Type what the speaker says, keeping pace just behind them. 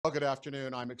Well, good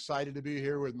afternoon. I'm excited to be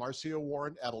here with Marcia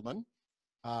Warren Edelman.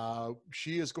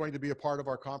 She is going to be a part of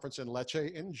our conference in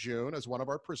Lecce in June as one of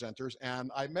our presenters.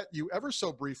 And I met you ever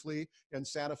so briefly in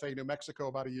Santa Fe, New Mexico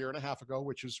about a year and a half ago,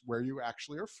 which is where you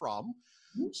actually are from.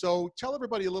 So tell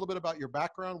everybody a little bit about your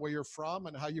background, where you're from,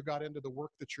 and how you got into the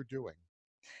work that you're doing.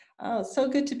 Oh, so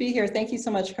good to be here. Thank you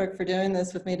so much, Kirk, for doing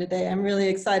this with me today. I'm really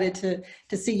excited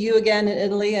to see you again in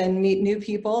Italy and meet new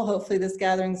people. Hopefully this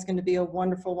gathering is going to be a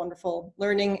wonderful, wonderful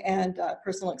learning and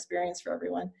personal experience for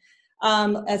everyone.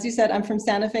 As you said, I'm from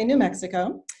Santa Fe, New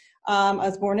Mexico. I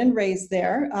was born and raised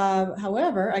there.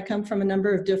 However, I come from a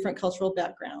number of different cultural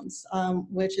backgrounds,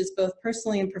 which is both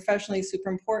personally and professionally super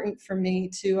important for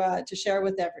me to share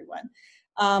with everyone.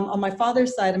 On my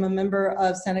father's side, I'm a member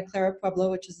of Santa Clara Pueblo,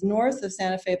 which is north of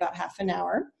Santa Fe, about half an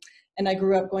hour. And I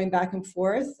grew up going back and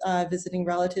forth, visiting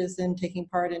relatives and taking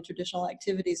part in traditional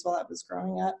activities while I was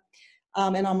growing up.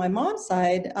 And on my mom's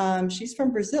side, she's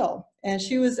from Brazil. And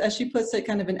she was, as she puts it,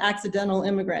 kind of an accidental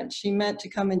immigrant. She meant to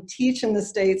come and teach in the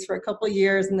States for a couple of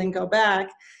years and then go back.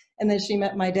 And then she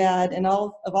met my dad in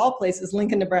of all places,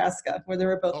 Lincoln, Nebraska, where they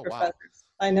were both professors.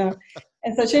 Wow. I know.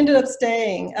 And so she ended up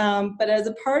staying. But as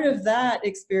a part of that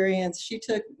experience, she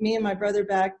took me and my brother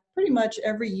back pretty much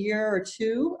every year or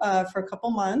two for a couple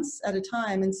months at a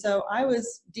time. And so I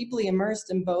was deeply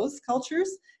immersed in both cultures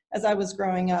as I was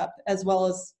growing up, as well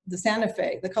as the Santa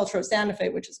Fe, the culture of Santa Fe,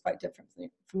 which is quite different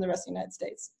from the rest of the United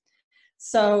States.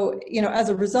 So, you know, as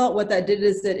a result, what that did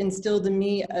is it instilled in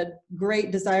me a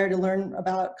great desire to learn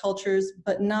about cultures,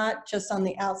 but not just on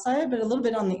the outside, but a little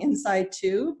bit on the inside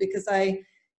too, because I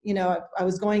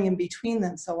was going in between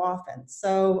them so often.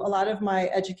 So a lot of my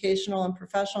educational and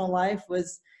professional life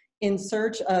was in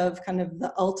search of kind of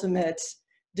the ultimate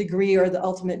degree or the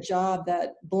ultimate job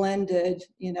that blended,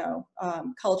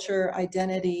 culture,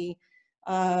 identity,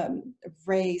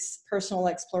 race, personal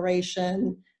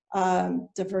exploration,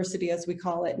 diversity as we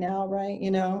call it now, right?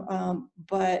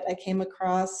 But I came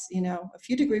across, a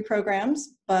few degree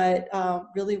programs, but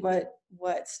really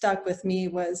what stuck with me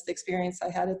was the experience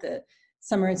I had at the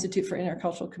Summer Institute for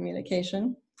Intercultural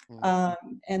Communication.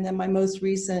 And then my most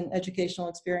recent educational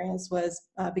experience was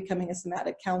becoming a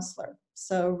somatic counselor.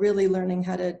 So really learning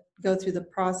how to go through the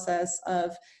process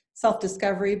of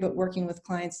self-discovery, but working with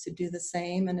clients to do the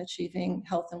same and achieving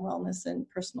health and wellness and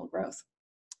personal growth.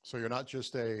 So you're not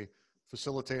just a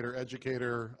facilitator,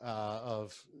 educator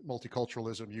of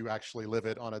multiculturalism, you actually live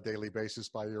it on a daily basis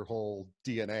by your whole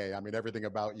DNA. I mean, everything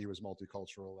about you is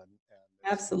multicultural, and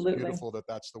absolutely. It's beautiful that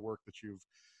that's the work that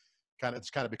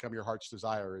it's kind of become your heart's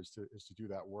desire is to do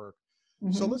that work.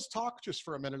 So let's talk just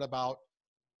for a minute about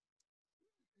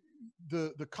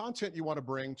the content you want to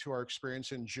bring to our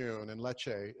experience in June in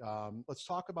Lecce. Let's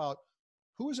talk about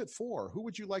who is it for? Who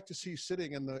would you like to see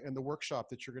sitting in the workshop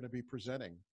that you're going to be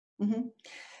presenting?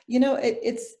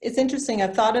 It's interesting.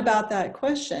 I've thought about that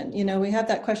question. We have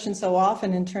that question so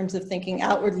often in terms of thinking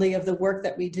outwardly of the work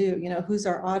that we do, who's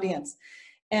our audience?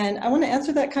 And I want to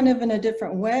answer that kind of in a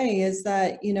different way is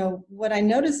that, what I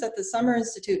noticed at the Summer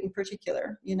Institute in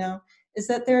particular, is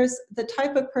that there's the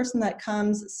type of person that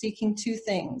comes seeking two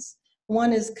things.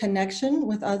 One is connection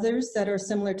with others that are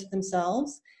similar to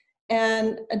themselves,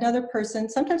 and another person,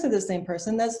 sometimes they're the same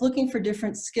person, that's looking for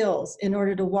different skills in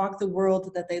order to walk the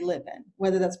world that they live in,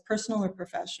 whether that's personal or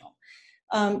professional.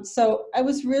 So I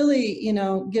was really,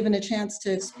 given a chance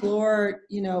to explore,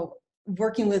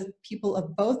 working with people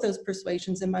of both those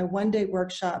persuasions in my one-day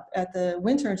workshop at the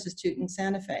Winter Institute in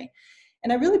Santa Fe.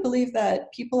 And I really believe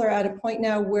that people are at a point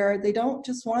now where they don't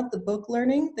just want the book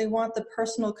learning, they want the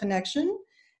personal connection,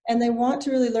 and they want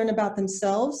to really learn about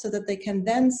themselves so that they can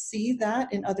then see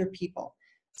that in other people.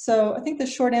 So I think the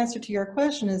short answer to your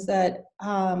question is that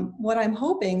what I'm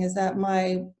hoping is that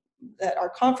that our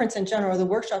conference in general, the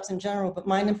workshops in general, but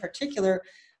mine in particular,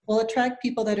 will attract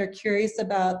people that are curious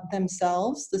about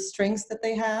themselves, the strengths that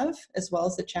they have, as well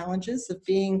as the challenges of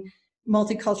being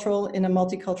multicultural in a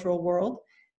multicultural world.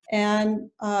 And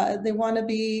they want to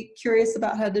be curious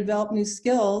about how to develop new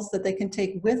skills that they can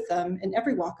take with them in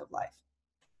every walk of life.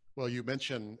 Well, you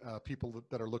mentioned people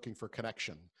that are looking for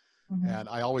connection. And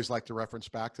I always like to reference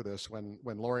back to this when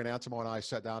Lori and Antimo and I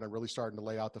sat down and really started to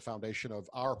lay out the foundation of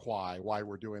our why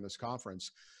we're doing this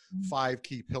conference. 5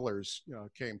 key pillars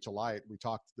came to light. We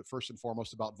talked first and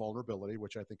foremost about vulnerability,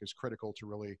 which I think is critical to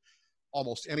really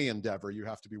almost any endeavor. You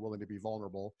have to be willing to be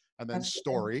vulnerable. And then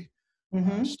story.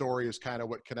 Story is kind of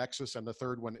what connects us. And the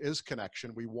third one is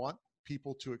connection. We want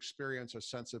people to experience a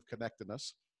sense of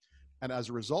connectedness. And as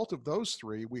a result of those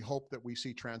 3, we hope that we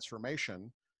see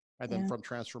transformation. And then from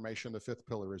transformation, the 5th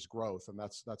pillar is growth. And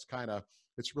that's kind of,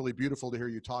 it's really beautiful to hear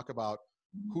you talk about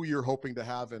who you're hoping to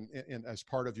have in as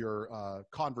part of your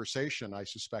conversation, I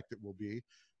suspect it will be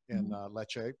in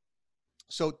Lecce.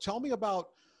 So tell me about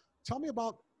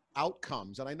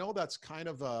outcomes. And I know that's kind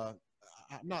of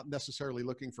I'm not necessarily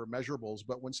looking for measurables,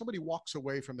 but when somebody walks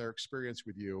away from their experience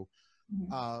with you,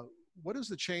 what is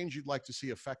the change you'd like to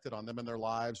see affected on them in their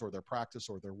lives or their practice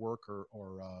or their work,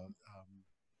 or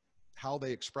how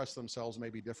they express themselves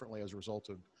maybe differently as a result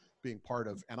of being part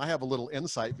of? And I have a little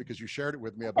insight because you shared it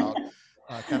with me about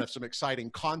kind of some exciting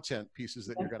content pieces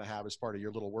that you're going to have as part of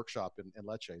your little workshop in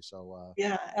Lecce. So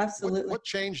yeah, absolutely. What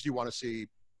change do you want to see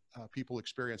people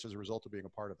experience as a result of being a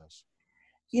part of this?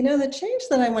 You know, the change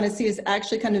that I want to see is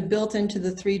actually kind of built into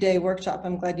the 3-day workshop.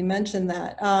 I'm glad you mentioned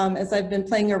that. As I've been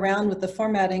playing around with the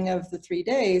formatting of the 3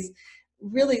 days,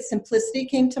 really simplicity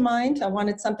came to mind. I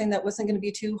wanted something that wasn't going to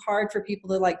be too hard for people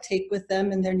to like take with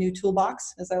them in their new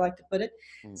toolbox, as I like to put it.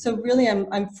 So really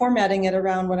I'm formatting it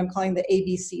around what I'm calling the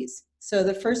ABCs. So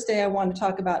the first day I want to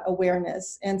talk about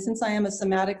awareness. And since I am a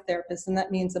somatic therapist, and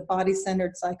that means a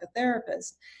body-centered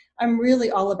psychotherapist, I'm really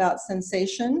all about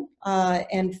sensation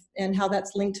and how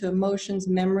that's linked to emotions,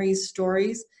 memories,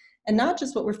 stories, and not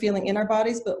just what we're feeling in our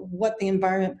bodies, but what the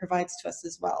environment provides to us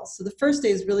as well. So the first day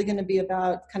is really going to be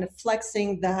about kind of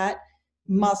flexing that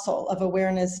muscle of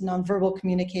awareness, nonverbal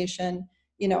communication.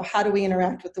 You know, how do we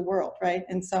interact with the world, right?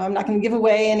 And so I'm not going to give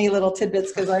away any little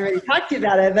tidbits because I already talked to you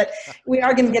about it, but we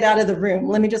are going to get out of the room.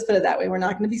 Let me just put it that way. We're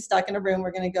not going to be stuck in a room.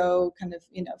 We're going to go kind of,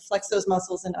 you know, flex those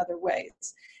muscles in other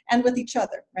ways and with each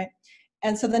other, right?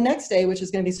 And so the next day, which is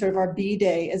going to be sort of our B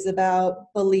day, is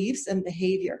about beliefs and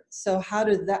behavior. So how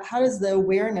does the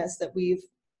awareness that we've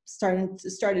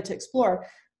started to explore,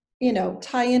 you know,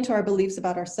 tie into our beliefs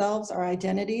about ourselves, our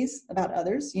identities, about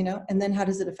others, you know, and then how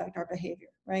does it affect our behavior,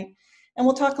 right? And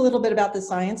we'll talk a little bit about the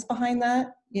science behind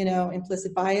that. You know,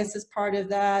 implicit bias is part of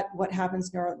that. What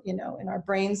happens, in our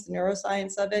brains, the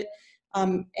neuroscience of it,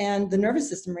 and the nervous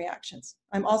system reactions.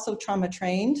 I'm also trauma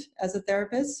trained as a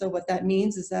therapist. So what that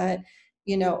means is that,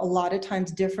 you know, a lot of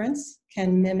times difference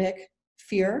can mimic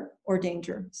fear or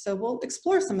danger. So we'll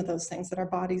explore some of those things that our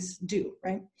bodies do,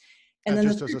 right? And then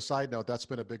just as a side note, that's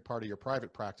been a big part of your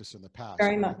private practice in the past.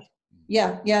 Very much.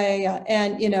 Yeah.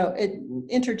 And, you know,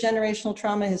 intergenerational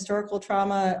trauma, historical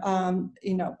trauma,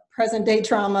 you know, present day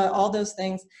trauma, all those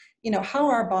things, you know, how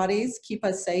our bodies keep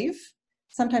us safe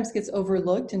sometimes gets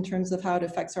overlooked in terms of how it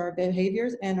affects our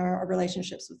behaviors and our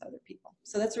relationships with other people.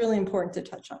 So that's really important to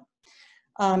touch on.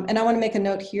 And I want to make a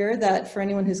note here that for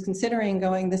anyone who's considering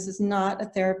going, this is not a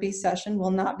therapy session,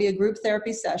 will not be a group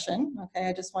therapy session. Okay,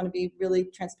 I just want to be really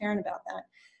transparent about that.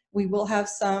 We will have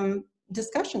some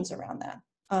discussions around that.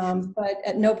 But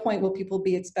at no point will people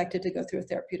be expected to go through a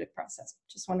therapeutic process.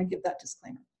 Just want to give that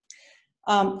disclaimer.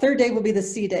 Third day will be the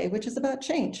C day, which is about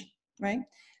change, right?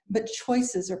 But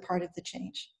choices are part of the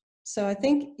change. So I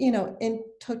think, you know, in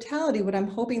totality, what I'm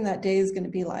hoping that day is going to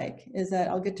be like is that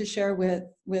I'll get to share with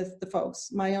the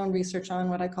folks my own research on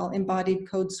what I call embodied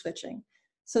code switching.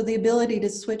 So the ability to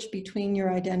switch between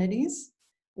your identities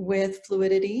with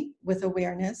fluidity, with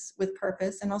awareness, with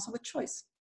purpose, and also with choice.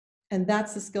 And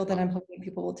that's the skill that I'm hoping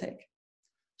people will take.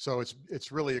 So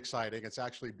it's really exciting. It's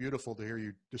actually beautiful to hear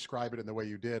you describe it in the way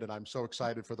you did. And I'm so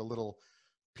excited for the little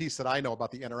piece that I know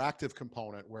about the interactive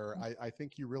component, where I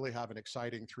think you really have an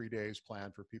exciting 3 days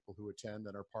planned for people who attend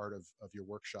and are part of your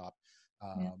workshop.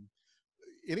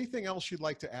 Anything else you'd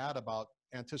like to add about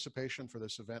anticipation for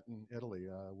this event in Italy?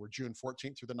 We're June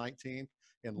 14th through the 19th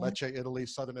in Lecce, Italy,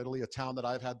 southern Italy, a town that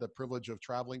I've had the privilege of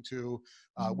traveling to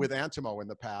with Antimo in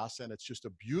the past, and it's just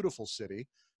a beautiful city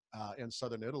in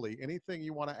southern Italy. Anything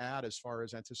you want to add as far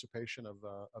as anticipation of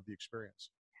the experience?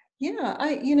 Yeah,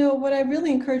 you know, what I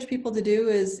really encourage people to do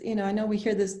is, you know, I know we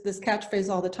hear this catchphrase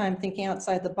all the time, thinking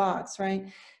outside the box,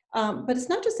 right? But it's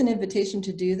not just an invitation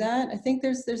to do that. I think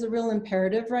there's a real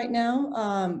imperative right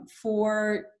now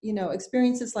for, you know,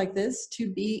 experiences like this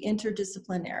to be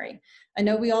interdisciplinary. I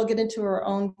know we all get into our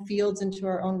own fields, into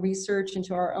our own research,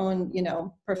 into our own, you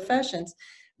know, professions,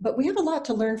 but we have a lot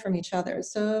to learn from each other.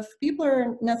 So if people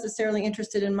are necessarily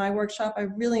interested in my workshop, I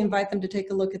really invite them to take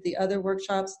a look at the other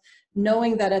workshops,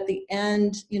 knowing that at the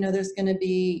end, you know, there's going to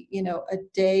be, you know, a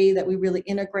day that we really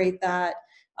integrate that.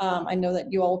 I know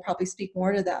that you all will probably speak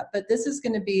more to that, but this is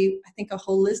going to be, I think, a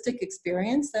holistic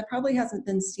experience that probably hasn't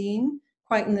been seen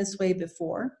quite in this way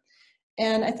before.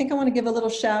 And I think I want to give a little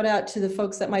shout out to the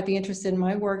folks that might be interested in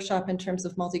my workshop in terms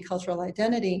of multicultural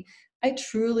identity. I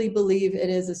truly believe it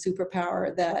is a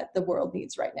superpower that the world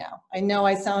needs right now. I know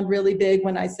I sound really big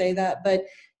when I say that, but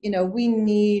you know, we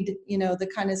need, you know, the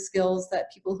kind of skills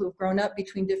that people who have grown up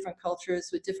between different cultures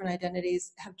with different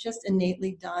identities have just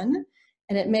innately done.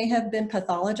 And it may have been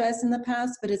pathologized in the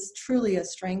past, but it's truly a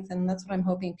strength. And that's what I'm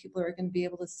hoping people are going to be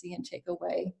able to see and take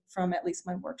away from at least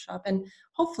my workshop and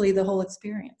hopefully the whole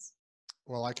experience.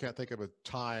 Well, I can't think of a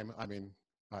time. I mean,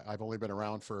 I've only been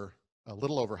around for a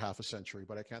little over half a century,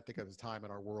 but I can't think of a time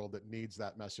in our world that needs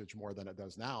that message more than it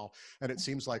does now. And it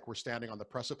seems like we're standing on the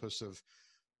precipice of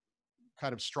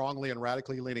kind of strongly and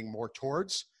radically leaning more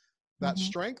towards that Mm-hmm.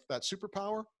 strength, that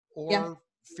superpower, Yeah, or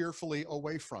fearfully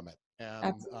away from it. And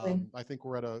absolutely. I think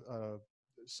we're at a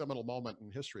seminal moment in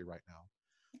history right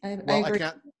now. I Well, agree.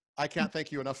 I can't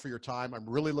thank you enough for your time. I'm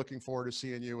really looking forward to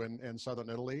seeing you in Southern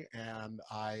Italy, and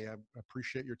I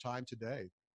appreciate your time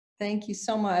today. Thank you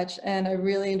so much. And I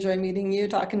really enjoy meeting you,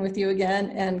 talking with you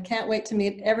again, and can't wait to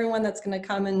meet everyone that's going to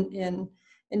come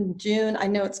in June. I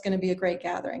know it's going to be a great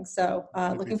gathering. So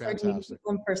It'd be looking forward to meeting fantastic.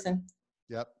 people in person.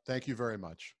 Yep. Thank you very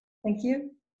much. Thank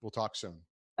you. We'll talk soon.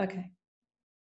 Okay.